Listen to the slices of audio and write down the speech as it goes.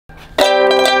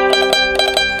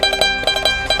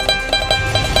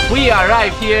We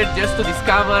arrived here just to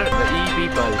discover the E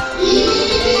people.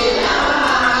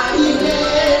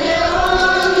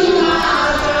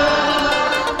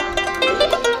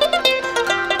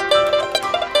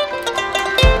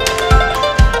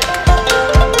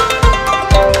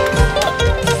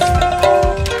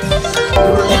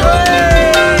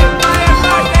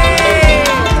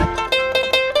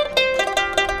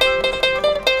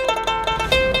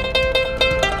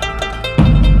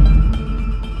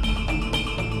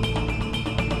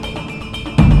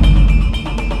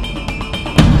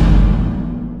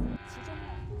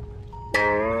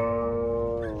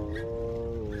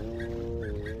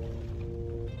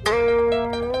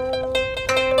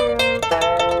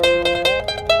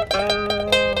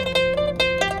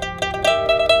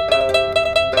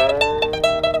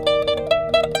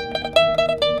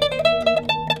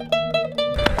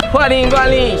欢迎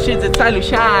光临狮子山路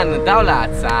上到了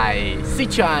在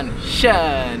Sichuan 省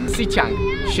Sichuan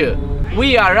市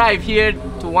We arrived here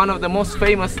to one of the most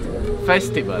famous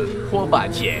festival,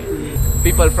 huobajie.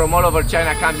 People from all over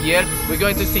China come here. We're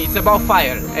going to see. It's about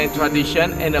fire and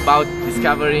tradition and about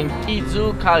discovering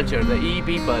Izu culture, the E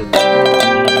people.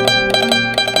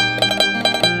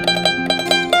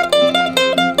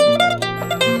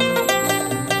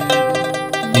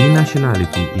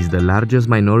 Nationality is the largest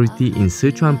minority in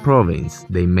Sichuan province.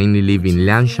 They mainly live in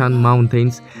Liangshan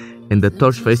mountains, and the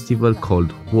torch festival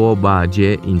called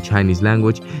huobajie in Chinese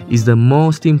language is the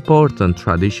most important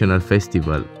traditional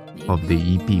festival of the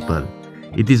Yi people.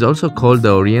 It is also called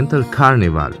the Oriental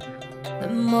Carnival.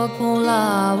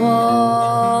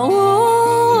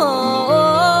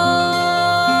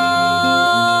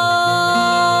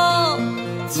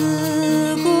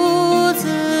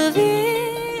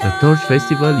 The torch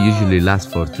festival usually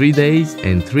lasts for 3 days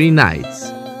and 3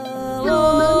 nights.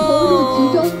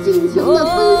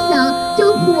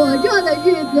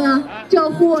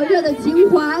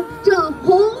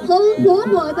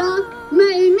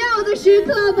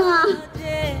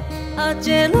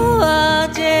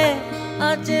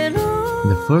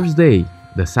 The first day,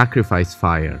 the sacrifice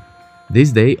fire.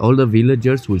 This day, all the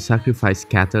villagers will sacrifice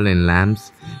cattle and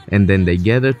lambs, and then they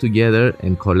gather together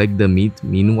and collect the meat.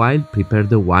 Meanwhile, prepare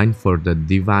the wine for the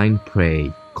divine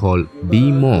prey, called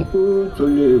bimo.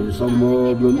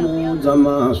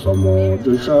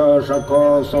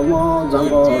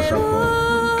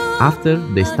 After,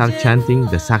 they start chanting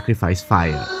the sacrifice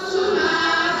fire.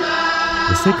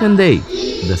 The second day,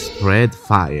 the spread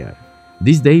fire.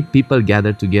 This day, people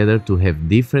gather together to have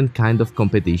different kind of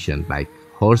competition like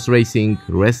horse racing,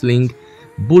 wrestling,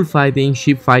 bullfighting,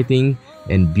 sheep fighting,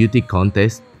 and beauty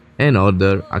contests and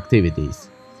other activities.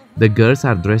 The girls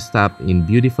are dressed up in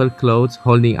beautiful clothes,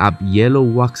 holding up yellow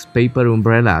wax paper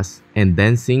umbrellas and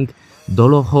dancing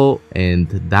doloho and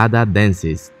dada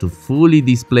dances to fully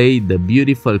display the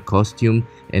beautiful costume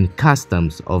and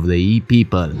customs of the Yi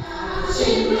people.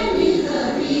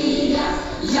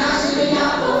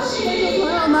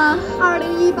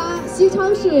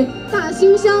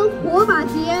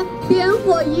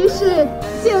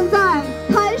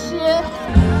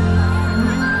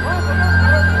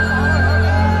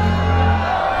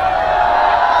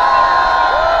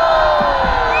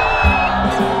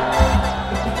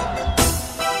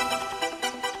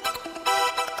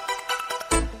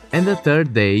 And the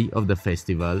third day of the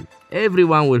festival,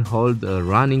 everyone will hold a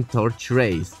running torch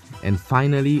race, and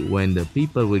finally, when the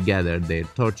people will gather their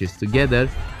torches together,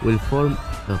 will form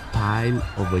a pile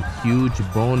of a huge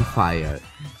bonfire.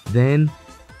 Then,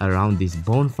 around this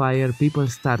bonfire, people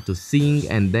start to sing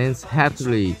and dance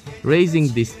heartily, raising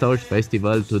this torch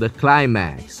festival to the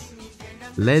climax.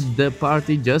 Let the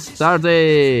party just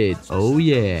started! Oh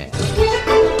yeah!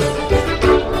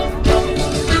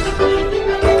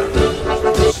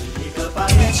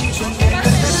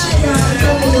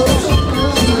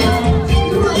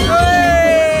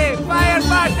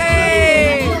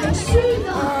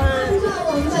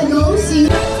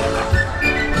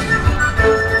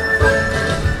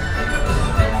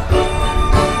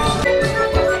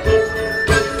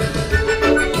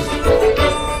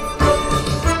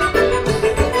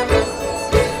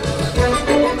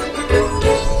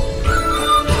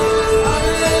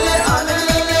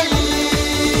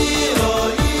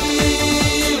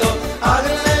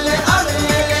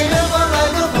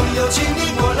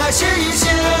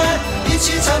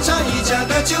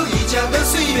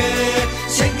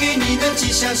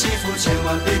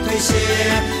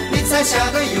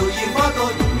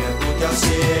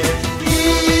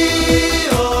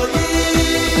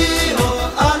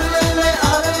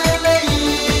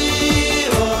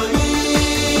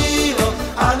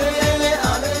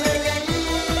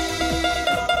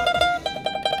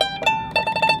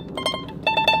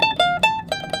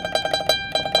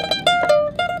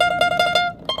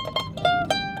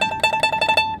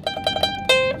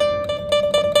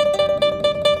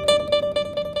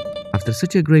 After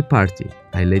such a great party,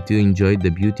 I let you enjoy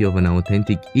the beauty of an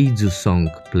authentic Izu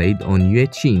song played on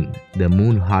yuechin, the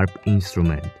moon harp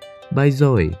instrument, by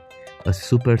Zoe, a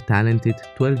super talented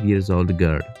 12 years old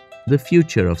girl, the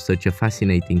future of such a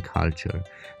fascinating culture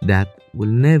that will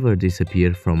never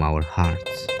disappear from our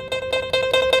hearts.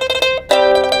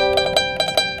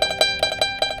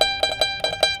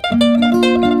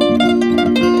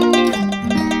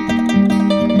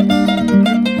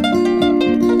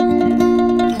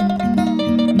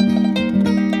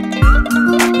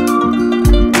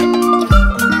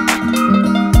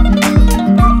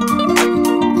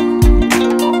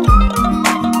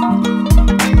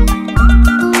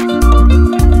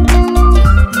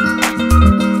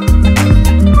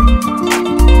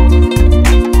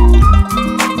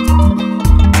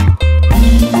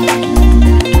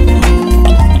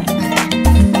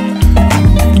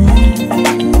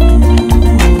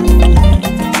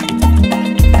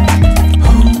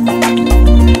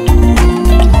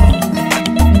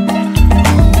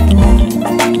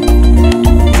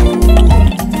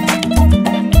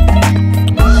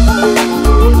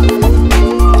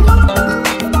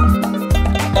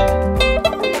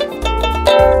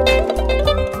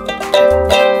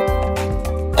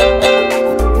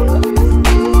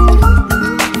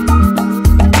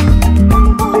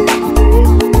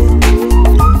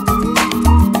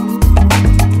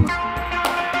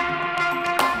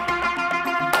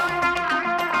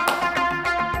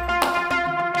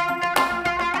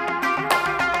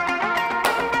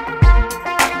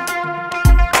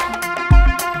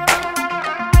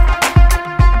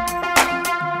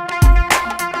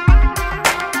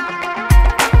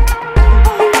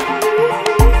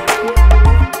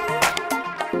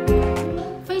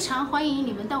欢迎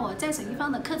你们到我在水一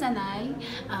方的客栈来，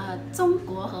中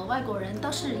国和外国人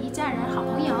都是一家人，好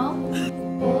朋友。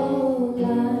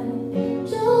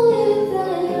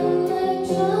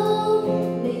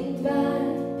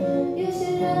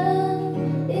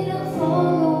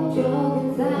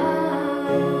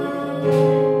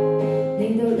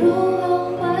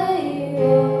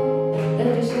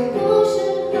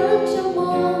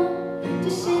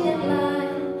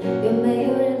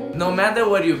No matter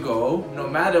where you go, no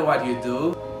matter what you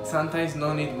do, sometimes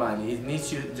no need money. It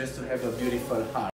needs you just to have a beautiful heart.